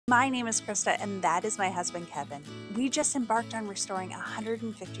My name is Krista, and that is my husband, Kevin. We just embarked on restoring a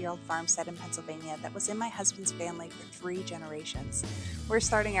 150-year-old farmstead in Pennsylvania that was in my husband's family for 3 generations. We're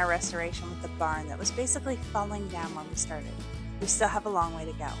starting our restoration with the barn that was basically falling down when we started. We still have a long way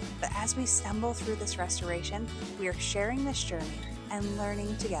to go, but as we stumble through this restoration, we are sharing this journey and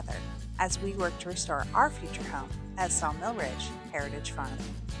learning together as we work to restore our future home at Sawmill Ridge Heritage Farm.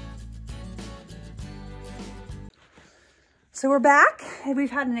 So we're back, and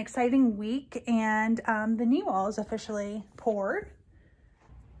we've had an exciting week, and the knee wall is officially poured.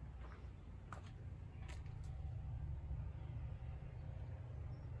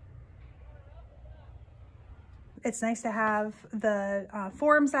 It's nice to have the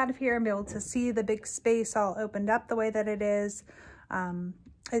forms out of here and be able to see the big space all opened up the way that it is.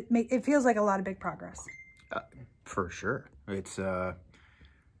 It feels like a lot of big progress. For sure. It's,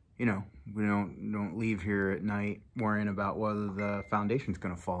 you know, we don't leave here at night worrying about whether the foundation's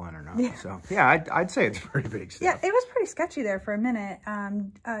going to fall in or not. Yeah. So, yeah, I'd say it's pretty big stuff. Yeah, it was pretty sketchy there for a minute.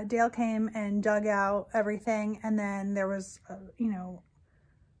 Dale came and dug out everything, and then there was, you know,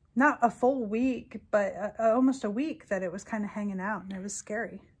 not a full week, but almost a week that it was kind of hanging out, and it was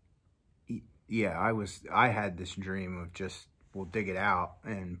scary. Yeah, I had this dream of just, we'll dig it out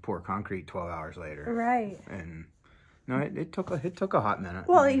and pour concrete 12 hours later. Right. And no, it took a hot minute.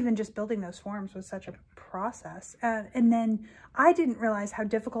 Well, even just building those forms was such a process. And then I didn't realize how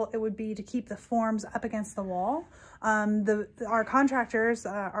difficult it would be to keep the forms up against the wall. Our contractors,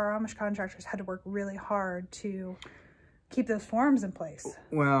 our Amish contractors, had to work really hard to keep those forms in place.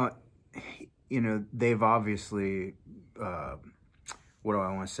 Well, you know, they've obviously, what do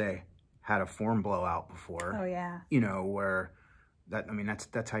I want to say, had a form blowout before. Oh, yeah. You know, where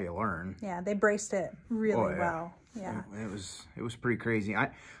that's how you learn. Yeah, they braced it really well. Yeah. It was pretty crazy.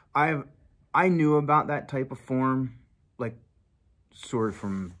 I knew about that type of form, like, sort of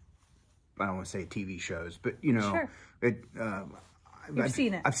from, I don't want to say TV shows, but, you know, sure. You've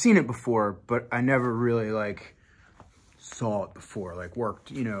seen it. I've seen it before, but I never really, like, saw it before, like, worked,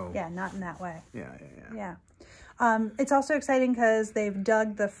 you know. Yeah, not in that way. Yeah. It's also exciting because they've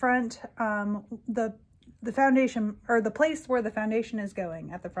dug the front, the foundation, or the place where the foundation is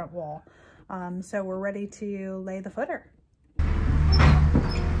going at the front wall. So we're ready to lay the footer.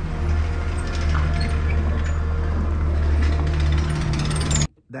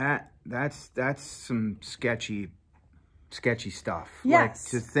 That's some sketchy stuff. Yes.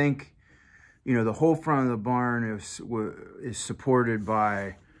 Like, to think, you know, the whole front of the barn is supported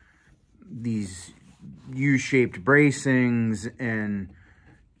by these U-shaped bracings, and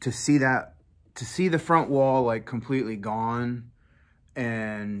to see the front wall like completely gone,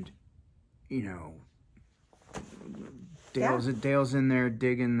 and you know, Dale's in there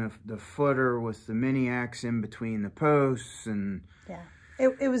digging the footer with the mini axe in between the posts, and yeah,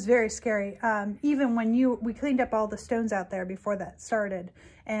 it was very scary. Even when we cleaned up all the stones out there before that started,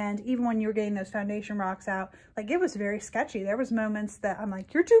 and even when you were getting those foundation rocks out, like, it was very sketchy. There was moments that I'm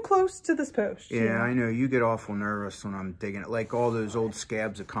like, you're too close to this post. Yeah, you know? I know. You get awful nervous when I'm digging it. Like all those old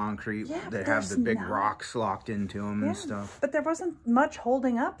scabs of concrete that have the big rocks locked into them and stuff. But there wasn't much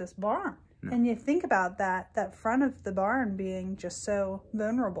holding up this barn. No. And you think about that front of the barn being just so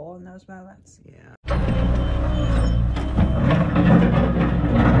vulnerable in those moments. Yeah.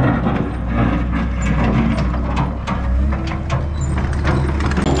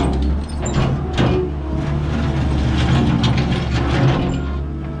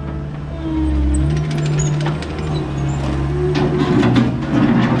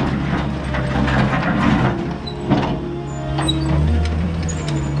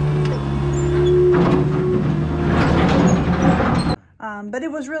 But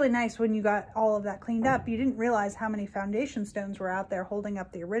it was really nice when you got all of that cleaned up. You didn't realize how many foundation stones were out there holding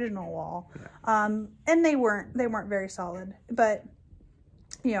up the original wall. Yeah. And they weren't very solid, but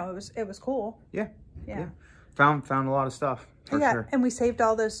you know, it was cool. Yeah. Found a lot of stuff for sure. And we saved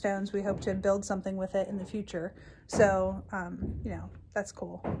all those stones. We hope to build something with it in the future. So, you know, that's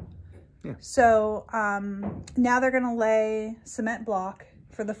cool. Yeah. So, now they're going to lay cement block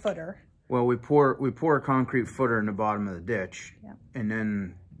for the footer. Well, we pour a concrete footer in the bottom of the ditch, and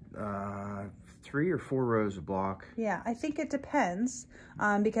then 3 or 4 rows of block. Yeah, I think it depends,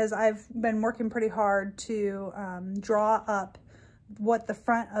 because I've been working pretty hard to draw up what the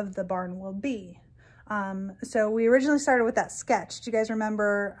front of the barn will be. So we originally started with that sketch. Do you guys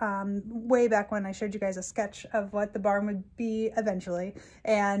remember way back when I showed you guys a sketch of what the barn would be eventually?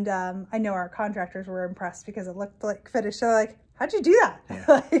 And I know our contractors were impressed because it looked like finished. So like, how'd you do that?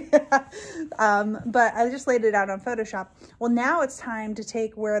 Yeah. But I just laid it out on Photoshop. Well, now it's time to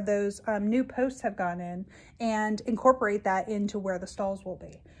take where those new posts have gone in and incorporate that into where the stalls will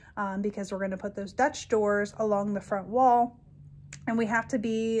be. Because we're going to put those Dutch doors along the front wall. And we have to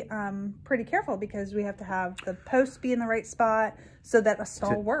be pretty careful because we have to have the posts be in the right spot so that a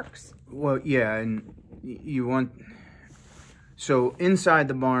stall works. Well, yeah, and you want... So inside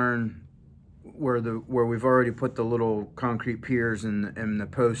the barn, where we've already put the little concrete piers and the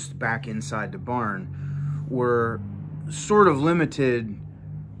posts back inside the barn, we're sort of limited.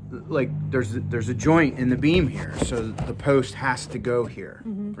 Like there's a joint in the beam here, so the post has to go here,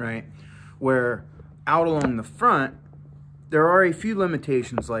 right? Where out along the front, there are a few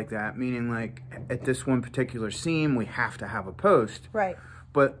limitations like that, meaning like at this one particular seam, we have to have a post. Right.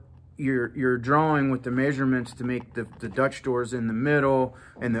 But you're drawing with the measurements to make the Dutch doors in the middle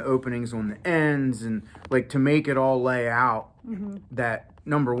and the openings on the ends, and like to make it all lay out that,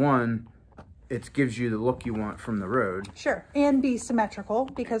 number one, it gives you the look you want from the road. Sure. And be symmetrical,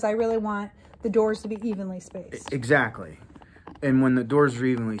 because I really want the doors to be evenly spaced. Exactly. And when the doors are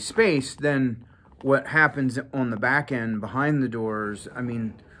evenly spaced, then what happens on the back end behind the doors, I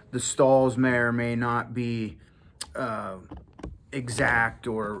mean, the stalls may or may not be exact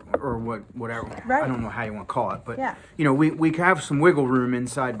or whatever. Right. I don't know how you want to call it, but yeah. You know, we have some wiggle room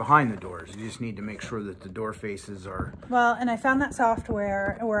inside behind the doors. You just need to make sure that the door faces are... Well, and I found that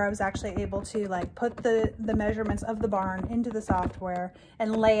software where I was actually able to like put the measurements of the barn into the software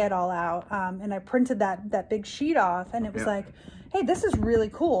and lay it all out. And I printed that big sheet off, and it was like, hey, this is really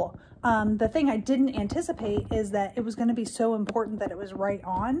cool. The thing I didn't anticipate is that it was going to be so important that it was right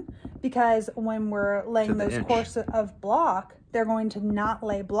on, because when we're laying those course of block, they're going to not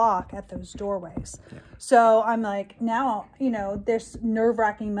lay block at those doorways. Yeah. So I'm like, now, you know, there's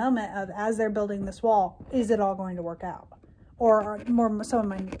nerve-wracking moment of, as they're building this wall, is it all going to work out? Or are some of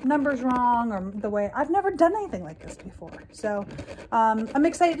my numbers wrong, or the way, I've never done anything like this before. So I'm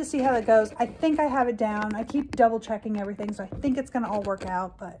excited to see how that goes. I think I have it down. I keep double checking everything, so I think it's going to all work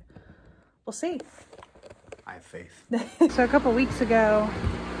out, but we'll see. I have faith. So a couple weeks ago,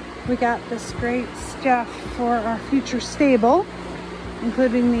 we got this great stuff for our future stable,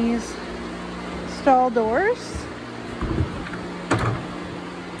 including these stall doors,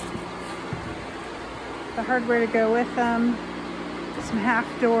 the hardware to go with them, some half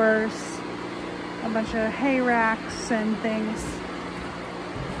doors, a bunch of hay racks and things.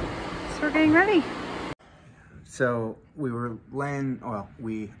 So we're getting ready. So we were laying, well,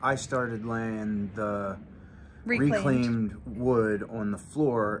 I started laying the reclaimed wood on the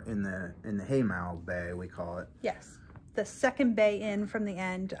floor in the hay mow bay, we call it. Yes, the second bay in from the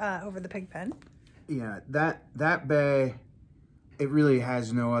end over the pig pen. Yeah, that bay, it really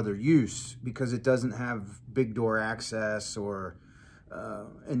has no other use because it doesn't have big door access, or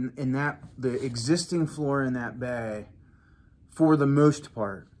in that, the existing floor in that bay, for the most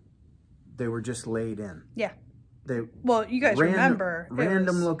part, they were just laid in. Yeah. Well, you guys remember.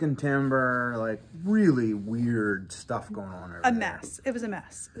 Random looking timber, like really weird stuff going on over there. A mess. It was a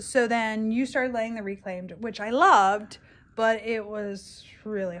mess. So then you started laying the reclaimed, which I loved, but it was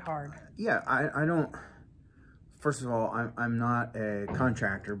really hard. Yeah, I don't... First of all, I'm not a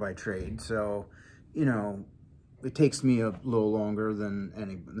contractor by trade, so, you know, it takes me a little longer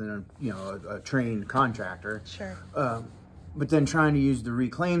than a trained contractor. Sure. But then trying to use the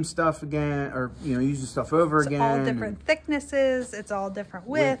reclaimed stuff again, or, you know, use the stuff over again. It's all different thicknesses. It's all different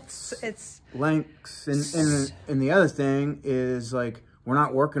widths. It's lengths. And the other thing is, like, we're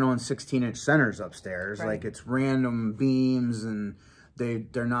not working on 16-inch centers upstairs. Right. Like, it's random beams, and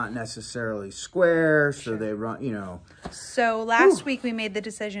they're not necessarily square, so they run, you know. So last week we made the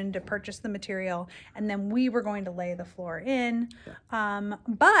decision to purchase the material, and then we were going to lay the floor in. Yeah.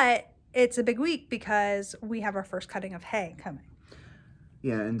 But it's a big week because we have our first cutting of hay coming.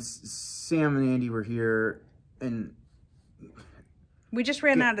 Yeah, and Sam and Andy were here, and we just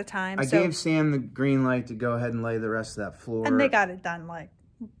ran out of time. I gave Sam the green light to go ahead and lay the rest of that floor. And they got it done like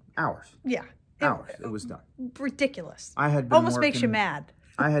hours. Yeah. Hours. It was done. Ridiculous. I had been almost makes you mad.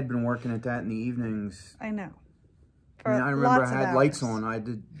 I had been working at that in the evenings. I know. I mean, I remember I had lights on. I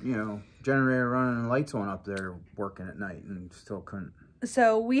did, you know, generator running and lights on up there working at night, and still couldn't.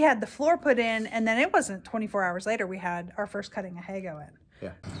 So we had the floor put in, and then it wasn't 24 hours later we had our first cutting of hay go in.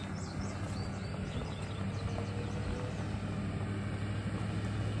 Yeah.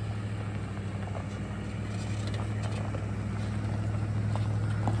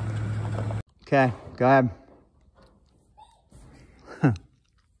 Okay, go ahead.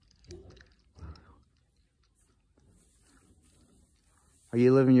 Are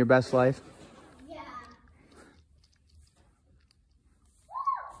you living your best life? Yeah.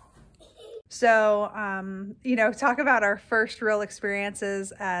 So, you know, talk about our first real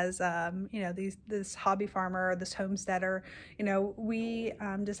experiences as, you know, this hobby farmer, this homesteader. You know, we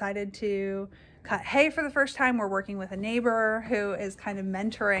decided to cut hay for the first time. We're working with a neighbor who is kind of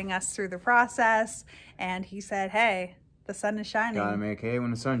mentoring us through the process. And he said, hey, the sun is shining. Gotta make hay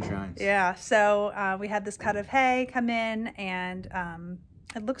when the sun shines. Yeah. So we had this cut of hay come in, and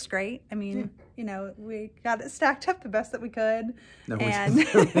it looks great. I mean, you know, we got it stacked up the best that we could. No, and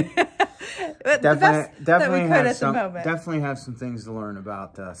definitely have some things to learn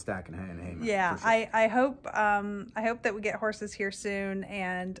about stacking hay and haymaking. Yeah, for sure. I hope that we get horses here soon,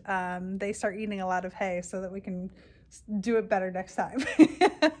 and they start eating a lot of hay so that we can do it better next time.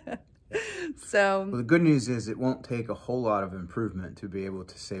 So, well, the good news is it won't take a whole lot of improvement to be able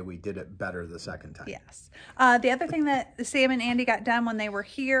to say we did it better the second time. Yes. The other thing that Sam and Andy got done when they were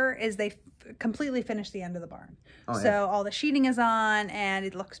here is they completely finished the end of the barn. Oh, so yeah. All the sheeting is on and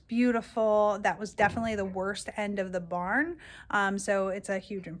it looks beautiful. That was definitely the worst end of the barn. So it's a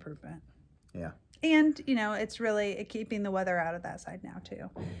huge improvement. Yeah. And, you know, it's really keeping the weather out of that side now, too.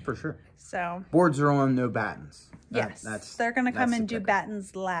 For sure. So boards are on, no battens. Yes. They're going to come and do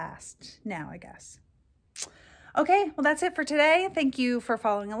battens last now, I guess. Okay. Well, that's it for today. Thank you for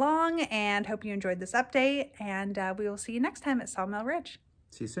following along and hope you enjoyed this update. And we will see you next time at Sawmill Ridge.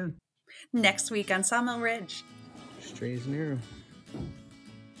 See you soon. Next week on Sawmill Ridge. Straight as an arrow.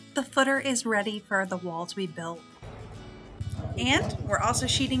 The footer is ready for the wall to be built. And we're also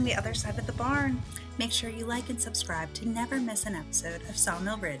sheeting the other side of the barn. Make sure you like and subscribe to never miss an episode of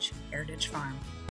Sawmill Ridge Heritage Farm.